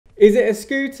Is it a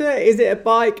scooter? Is it a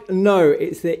bike? No,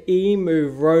 it's the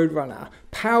EMOVE RoadRunner.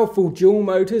 Powerful dual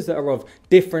motors that are of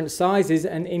different sizes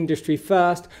and industry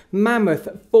first, mammoth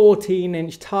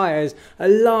 14-inch tyres, a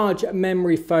large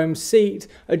memory foam seat,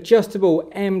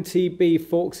 adjustable MTB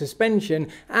fork suspension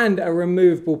and a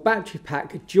removable battery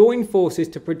pack join forces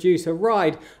to produce a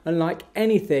ride unlike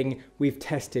anything we've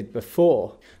tested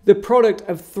before. The product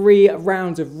of 3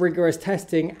 rounds of rigorous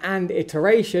testing and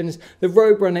iterations, the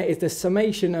RoadRunner is the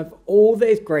summation of all that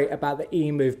is great about the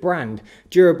EMOVE brand.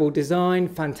 Durable design,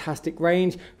 fantastic range,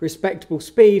 respectable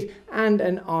speed and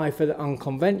an eye for the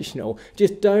unconventional.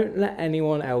 Just don't let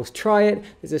anyone else try it.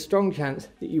 There's a strong chance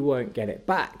that you won't get it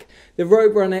back. The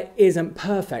RoadRunner isn't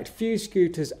perfect. Few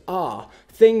scooters are.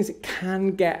 Things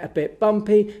can get a bit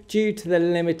bumpy due to the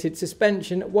limited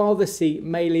suspension, while the seat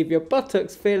may leave your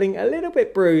buttocks feeling a little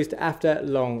bit bruised after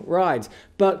long rides.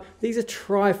 But these are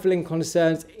trifling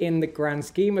concerns in the grand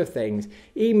scheme of things.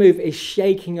 EMOVE is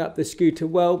shaking up the scooter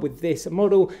world with this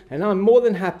model, and I'm more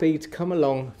than happy to come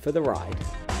along for the ride.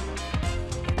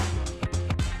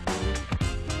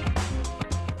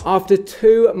 After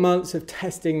 2 months of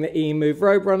testing the EMOVE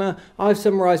RoadRunner, I've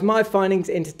summarised my findings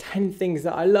into 10 things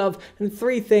that I love and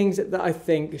 3 things that I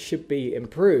think should be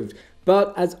improved.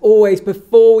 But as always,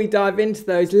 before we dive into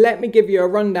those, let me give you a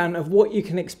rundown of what you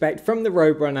can expect from the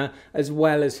RoadRunner as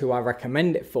well as who I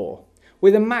recommend it for.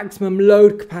 With a maximum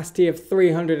load capacity of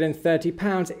 330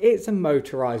 pounds, it's a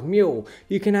motorised mule.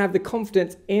 You can have the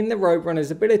confidence in the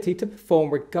RoadRunner's ability to perform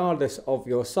regardless of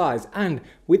your size. And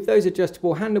with those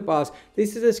adjustable handlebars,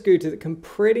 this is a scooter that can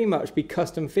pretty much be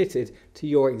custom fitted to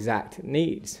your exact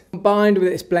needs. Combined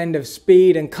with its blend of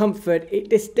speed and comfort, it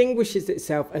distinguishes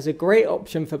itself as a great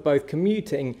option for both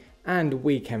commuting and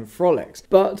weekend frolics.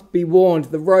 But be warned,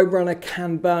 the RoadRunner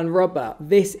can burn rubber.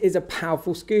 This is a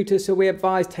powerful scooter, so we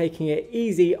advise taking it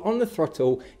easy on the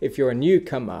throttle if you're a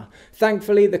newcomer.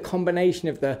 Thankfully, the combination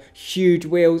of the huge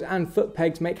wheels and foot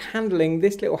pegs make handling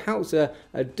this little howitzer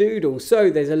a doodle, so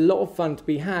there's a lot of fun to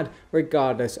be had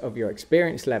regardless of your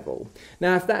experience level.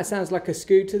 Now, if that sounds like a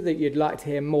scooter that you'd like to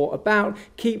hear more about,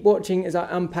 keep watching as I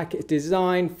unpack its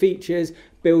design, features,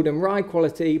 build and ride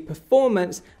quality,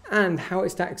 performance, and how it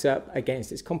stacks up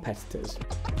against its competitors.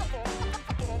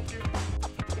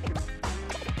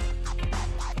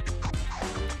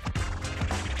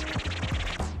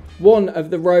 One of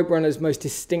the RoadRunner's most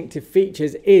distinctive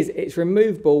features is its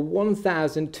removable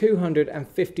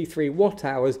 1253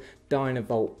 watt-hours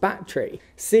Dynavolt battery.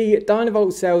 See,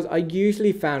 Dynavolt cells are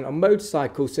usually found on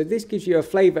motorcycles, so this gives you a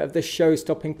flavour of the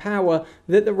show-stopping power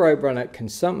that the RoadRunner can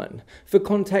summon. For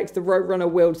context, the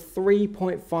RoadRunner wields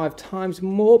 3.5 times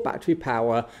more battery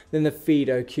power than the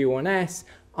Fido Q1S,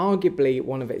 arguably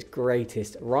one of its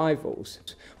greatest rivals.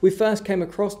 We first came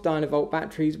across Dynavolt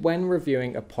batteries when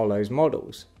reviewing Apollo's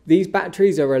models. These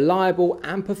batteries are reliable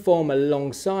and perform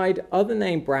alongside other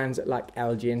name brands like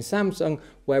LG and Samsung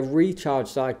where recharge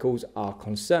cycles are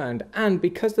concerned, and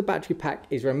because the battery pack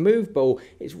is removable,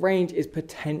 its range is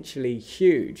potentially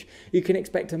huge. You can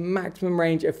expect a maximum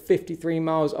range of 53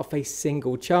 miles off a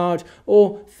single charge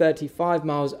or 35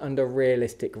 miles under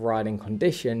realistic riding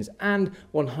conditions, and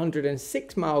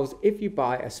 106 miles if you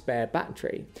buy a spare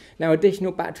battery. Now,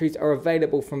 additional batteries are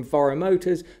available from Voro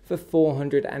Motors for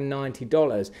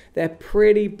 $490. They're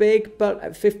pretty big, but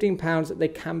at £15 they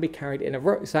can be carried in a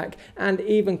rucksack and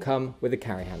even come with a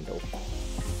carry handle.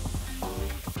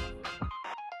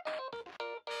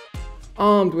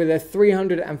 Armed with a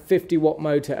 350 watt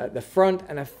motor at the front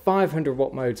and a 500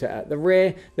 watt motor at the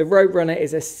rear, the RoadRunner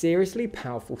is a seriously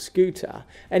powerful scooter.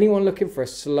 Anyone looking for a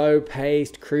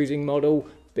slow-paced cruising model,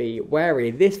 be wary.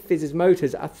 This Fizz's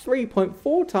motors are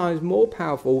 3.4 times more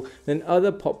powerful than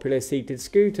other popular seated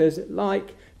scooters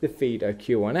like the Fido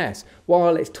Q1S,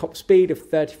 while its top speed of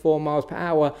 34 miles per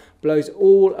hour blows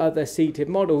all other seated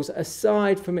models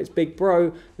aside from its big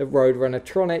bro, the RoadRunner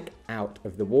Tronic, out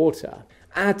of the water.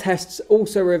 Our tests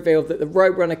also revealed that the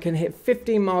RoadRunner can hit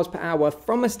 15 miles per hour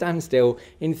from a standstill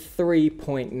in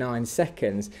 3.9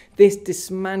 seconds. This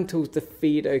dismantles the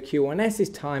Fido Q1S's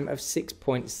time of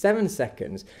 6.7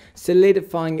 seconds,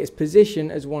 solidifying its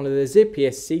position as one of the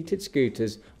zippiest seated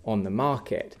scooters on the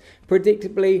market.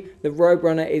 Predictably, the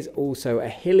RoadRunner is also a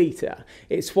hill eater.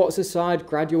 It swats aside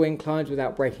gradual inclines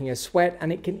without breaking a sweat,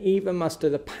 and it can even muster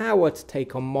the power to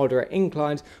take on moderate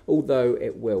inclines, although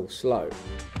it will slow.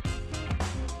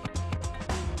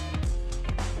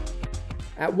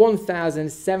 At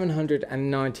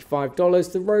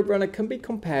 $1,795, the Roadrunner can be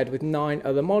compared with 9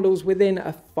 other models within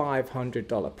a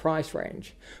 $500 price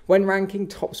range. When ranking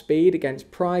top speed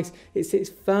against price, it sits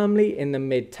firmly in the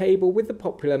mid-table, with the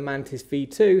popular Mantis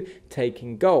V2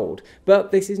 taking gold.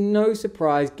 But this is no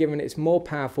surprise given its more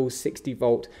powerful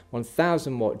 60-volt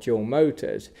 1000-watt dual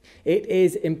motors. It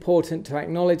is important to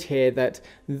acknowledge here that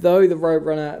though the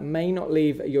Roadrunner may not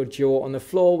leave your jaw on the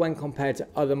floor when compared to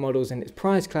other models in its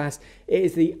price class, it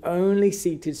is the only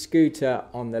seated scooter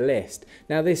on the list.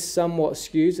 Now this somewhat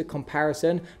skews the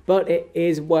comparison, but it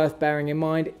is worth bearing in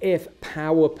mind if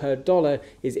power per dollar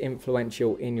is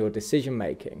influential in your decision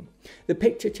making. The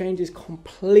picture changes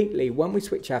completely when we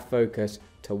switch our focus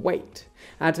to weight.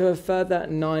 Out of a further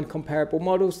 9 comparable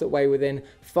models that weigh within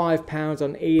 5 pounds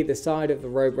on either side of the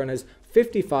Roadrunner's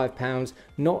 55 pounds,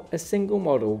 not a single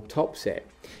model tops it.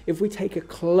 If we take a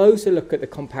closer look at the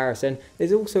comparison,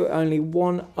 there's also only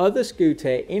one other scooter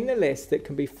in the list that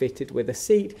can be fitted with a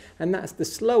seat, and that's the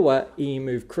slower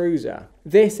EMOVE Cruiser.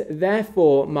 This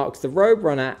therefore marks the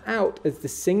Roadrunner out as the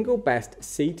single best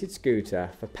seated scooter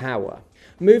for power.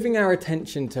 Moving our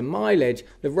attention to mileage,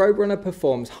 the Roadrunner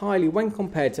performs highly when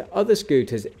compared to other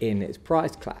scooters in its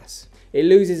price class. It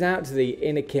loses out to the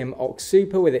Inokim Ox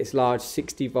Super with its large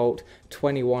 60-volt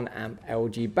 21-amp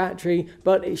LG battery,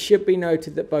 but it should be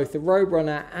noted that both the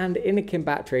Roadrunner and Inokim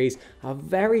batteries are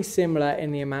very similar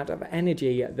in the amount of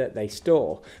energy that they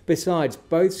store. Besides,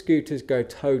 both scooters go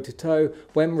toe-to-toe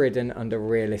when ridden under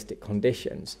realistic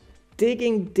conditions.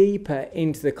 Digging deeper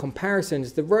into the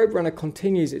comparisons, the Roadrunner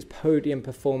continues its podium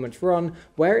performance run,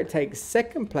 where it takes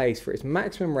second place for its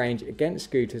maximum range against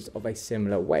scooters of a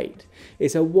similar weight.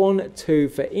 It's a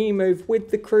 1-2 for EMOVE,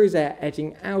 with the Cruiser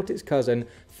edging out its cousin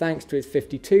thanks to its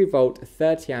 52-volt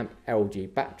 30-amp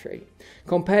LG battery.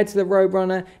 Compared to the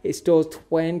Roadrunner, it stores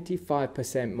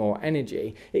 25% more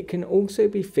energy. It can also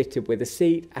be fitted with a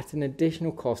seat at an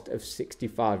additional cost of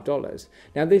 $65.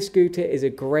 Now this scooter is a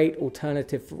great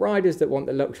alternative for riders that want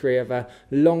the luxury of a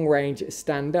long-range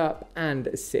stand-up and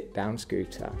sit-down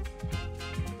scooter.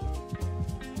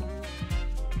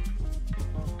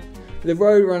 The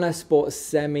Roadrunner sports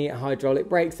semi-hydraulic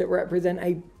brakes that represent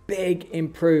a big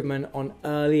improvement on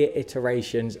earlier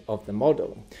iterations of the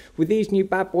model. With these new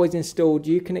bad boys installed,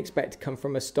 you can expect to come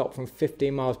from a stop from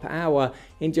 15 miles per hour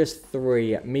in just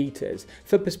 3 meters.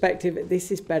 For perspective,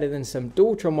 this is better than some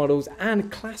Dualtron models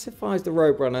and classifies the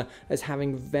Roadrunner as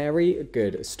having very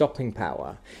good stopping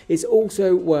power. It's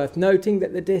also worth noting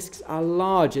that the discs are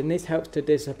large, and this helps to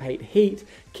dissipate heat,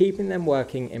 keeping them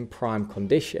working in prime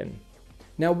condition.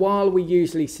 Now, while we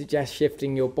usually suggest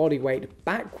shifting your body weight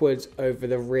backwards over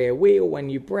the rear wheel when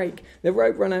you brake, the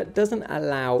Roadrunner doesn't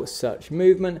allow such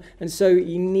movement, and so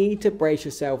you need to brace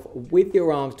yourself with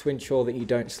your arms to ensure that you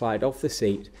don't slide off the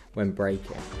seat when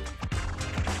braking.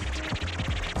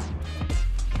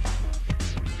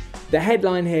 The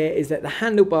headline here is that the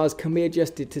handlebars can be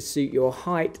adjusted to suit your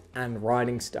height and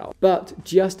riding style, but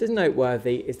just as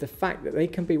noteworthy is the fact that they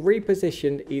can be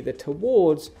repositioned either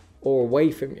towards or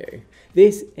away from you.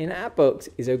 This, in our books,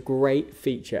 is a great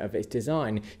feature of its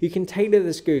design. You can tailor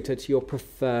the scooter to your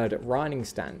preferred riding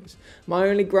stance. My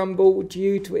only grumble,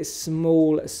 due to its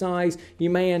small size,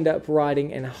 you may end up riding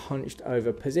in a hunched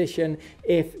over position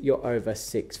if you're over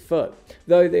 6 foot,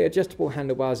 though the adjustable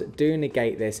handlebars do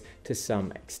negate this to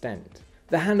some extent.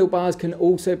 The handlebars can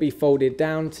also be folded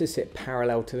down to sit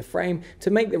parallel to the frame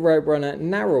to make the Roadrunner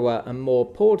narrower and more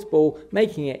portable,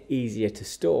 making it easier to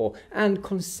store. And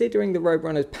considering the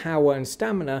Roadrunner's power and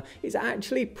stamina, it's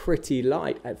actually pretty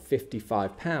light at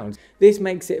 55 pounds. This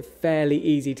makes it fairly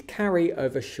easy to carry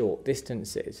over short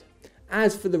distances.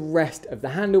 As for the rest of the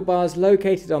handlebars,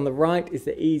 located on the right is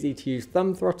the easy to use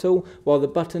thumb throttle, while the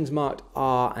buttons marked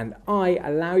R and I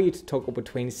allow you to toggle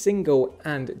between single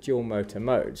and dual motor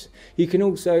modes. You can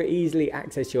also easily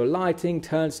access your lighting,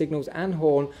 turn signals and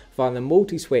horn via the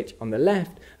multi-switch on the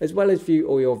left, as well as view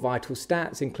all your vital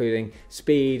stats including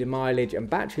speed, mileage and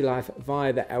battery life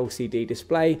via the LCD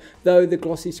display, though the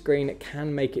glossy screen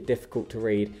can make it difficult to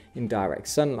read in direct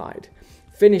sunlight.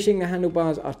 Finishing the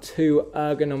handlebars are 2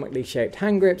 ergonomically shaped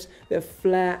hand grips that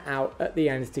flare out at the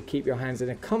ends to keep your hands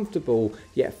in a comfortable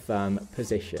yet firm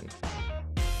position.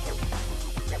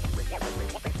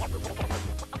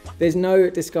 There's no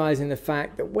disguising the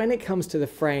fact that when it comes to the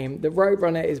frame, the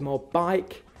Roadrunner is more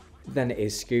bike than it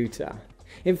is scooter.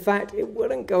 In fact, it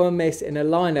wouldn't go amiss in a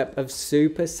lineup of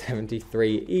Super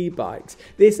 73 e-bikes.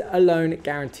 This alone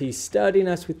guarantees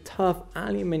sturdiness with tough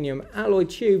aluminium alloy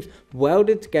tubes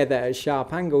welded together at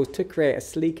sharp angles to create a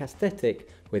sleek aesthetic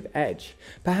with edge.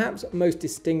 Perhaps most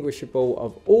distinguishable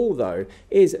of all though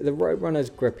is the RoadRunner's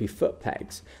grippy foot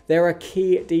pegs. They're a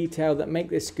key detail that make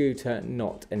this scooter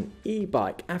not an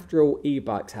e-bike. After all,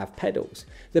 e-bikes have pedals.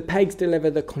 The pegs deliver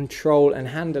the control and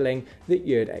handling that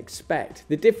you'd expect.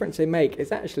 The difference they make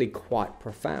is actually quite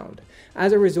profound.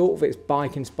 As a result of its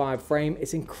bike-inspired frame,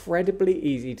 it's incredibly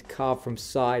easy to carve from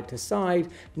side to side,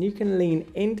 and you can lean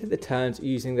into the turns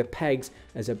using the pegs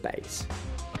as a base.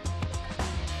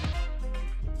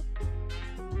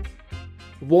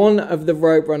 One of the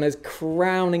RoadRunner's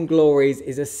crowning glories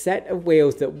is a set of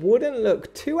wheels that wouldn't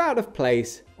look too out of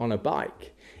place on a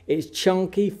bike. Its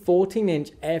chunky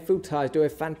 14-inch air-filled tyres do a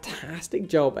fantastic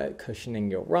job at cushioning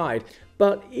your ride,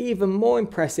 but even more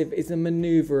impressive is the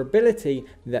manoeuvrability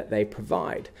that they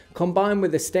provide. Combined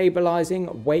with the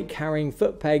stabilising, weight-carrying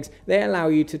foot pegs, they allow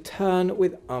you to turn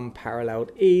with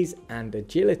unparalleled ease and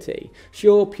agility.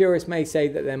 Sure, purists may say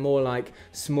that they're more like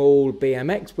small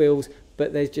BMX wheels,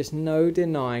 but there's just no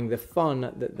denying the fun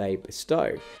that they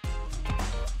bestow.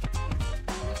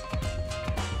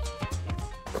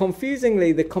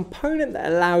 Confusingly, the component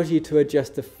that allows you to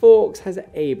adjust the forks has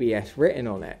ABS written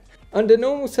on it. Under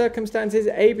normal circumstances,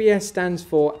 ABS stands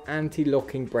for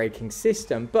anti-locking braking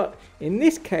system, but in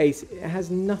this case, it has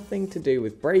nothing to do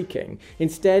with braking.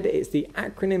 Instead, it's the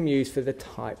acronym used for the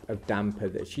type of damper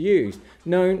that's used,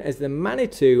 known as the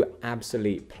Manitou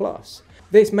Absolute Plus.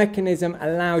 This mechanism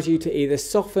allows you to either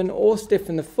soften or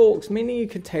stiffen the forks, meaning you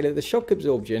can tailor the shock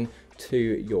absorption to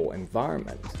your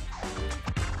environment.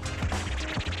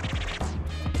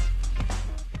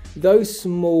 Though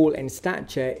small in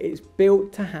stature, it's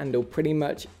built to handle pretty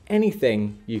much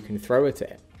anything you can throw at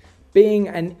it. Being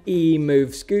an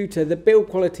EMOVE scooter, the build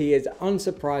quality is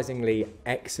unsurprisingly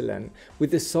excellent.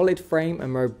 With the solid frame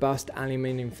and robust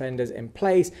aluminium fenders in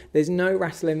place, there's no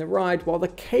rattle in the ride, while the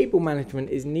cable management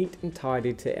is neat and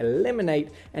tidy to eliminate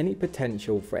any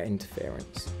potential for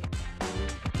interference.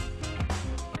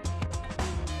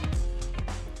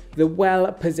 The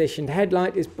well-positioned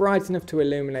headlight is bright enough to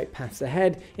illuminate paths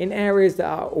ahead in areas that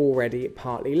are already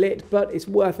partly lit, but it's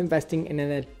worth investing in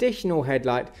an additional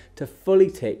headlight to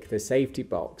fully tick the safety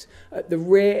box. At the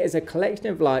rear is a collection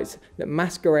of lights that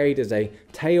masquerade as a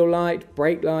tail light,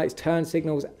 brake lights, turn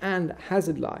signals, and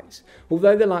hazard lights.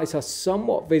 Although the lights are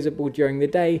somewhat visible during the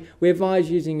day, we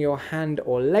advise using your hand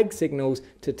or leg signals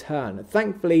to turn.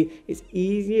 Thankfully, it's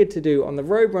easier to do on the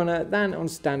RoadRunner than on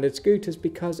standard scooters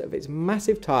because of its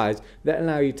massive tires that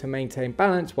allow you to maintain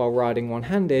balance while riding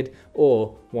one-handed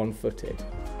or one-footed.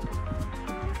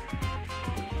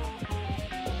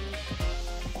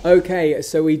 Okay,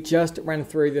 so we just ran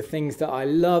through the things that I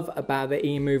love about the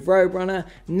EMOVE RoadRunner.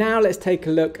 Now let's take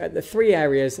a look at the 3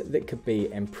 areas that could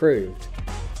be improved.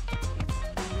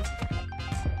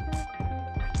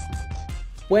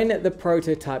 When the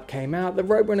prototype came out, the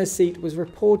RoadRunner seat was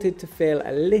reported to feel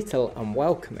a little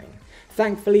unwelcoming.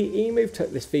 Thankfully, EMOVE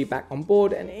took this feedback on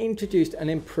board and introduced an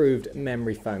improved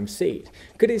memory foam seat.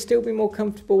 Could it still be more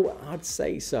comfortable? I'd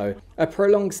say so. A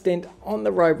prolonged stint on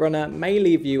the RoadRunner may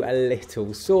leave you a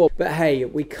little sore, but hey,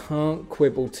 we can't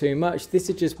quibble too much. This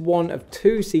is just one of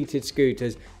 2 seated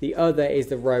scooters. The other is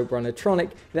the RoadRunner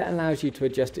Tronic that allows you to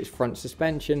adjust its front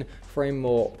suspension for a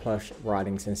more plush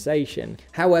riding sensation.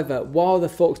 However, while the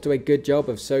forks do a good job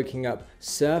of soaking up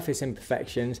surface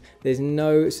imperfections, there's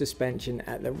no suspension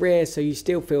at the rear, so you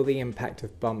still feel the impact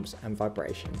of bumps and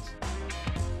vibrations.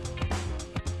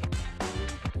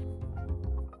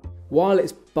 While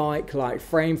its bike-like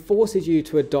frame forces you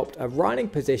to adopt a riding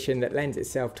position that lends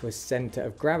itself to a center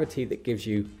of gravity that gives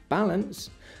you balance,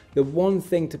 the one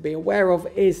thing to be aware of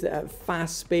is that at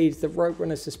fast speeds, the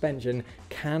RoadRunner suspension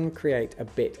can create a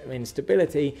bit of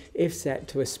instability if set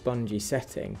to a spongy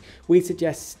setting. We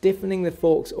suggest stiffening the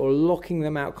forks or locking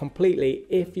them out completely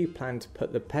if you plan to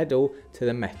put the pedal to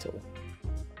the metal.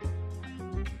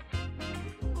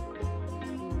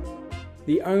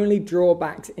 The only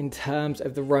drawbacks in terms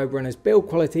of the RoadRunner's build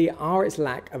quality are its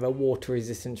lack of a water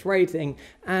resistance rating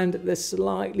and the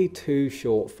slightly too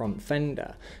short front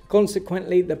fender.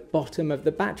 Consequently, the bottom of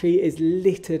the battery is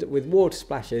littered with water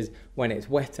splashes when it's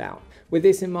wet out. With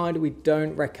this in mind, we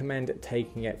don't recommend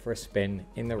taking it for a spin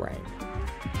in the rain.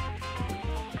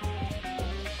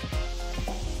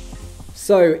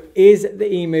 So, is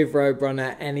the EMOVE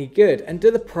RoadRunner any good, and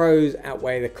do the pros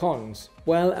outweigh the cons?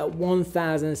 Well, at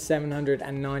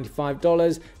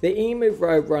 $1,795, the EMOVE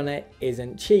RoadRunner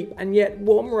isn't cheap, and yet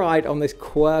one ride on this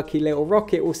quirky little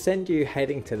rocket will send you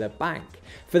heading to the bank.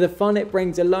 For the fun it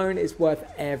brings alone, it's worth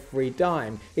every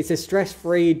dime. It's a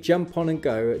stress-free, jump on and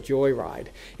go joyride.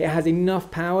 It has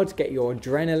enough power to get your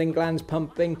adrenaline glands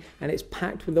pumping, and it's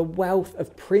packed with a wealth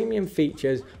of premium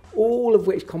features, all of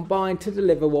which combine to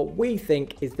deliver what we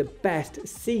think is the best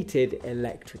seated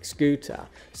electric scooter.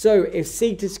 So if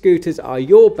seated scooters are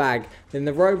your bag, then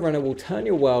the RoadRunner will turn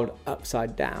your world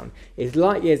upside down. It's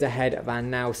light years ahead of our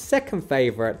now second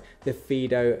favourite, the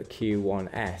Fido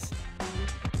Q1S.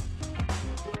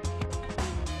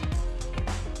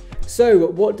 So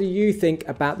what do you think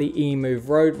about the EMOVE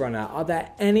RoadRunner? Are there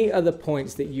any other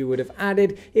points that you would have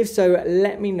added? If so,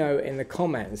 let me know in the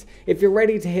comments. If you're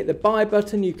ready to hit the buy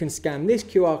button, you can scan this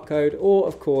QR code or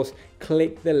of course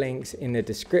click the links in the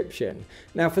description.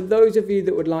 Now for those of you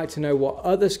that would like to know what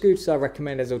other scooters I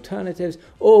recommend as alternatives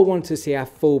or want to see our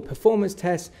full performance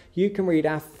tests, you can read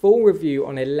our full review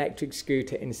on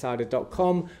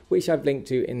electricscooterinsider.com, which I've linked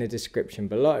to in the description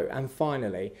below. And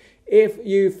finally, if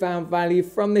you found value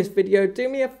from this video, do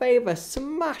me a favor,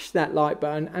 smash that like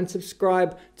button and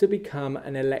subscribe to become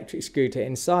an Electric Scooter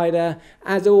Insider.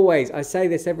 As always, I say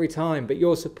this every time, but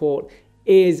your support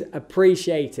is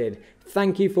appreciated.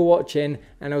 Thank you for watching,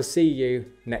 and I'll see you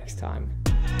next time.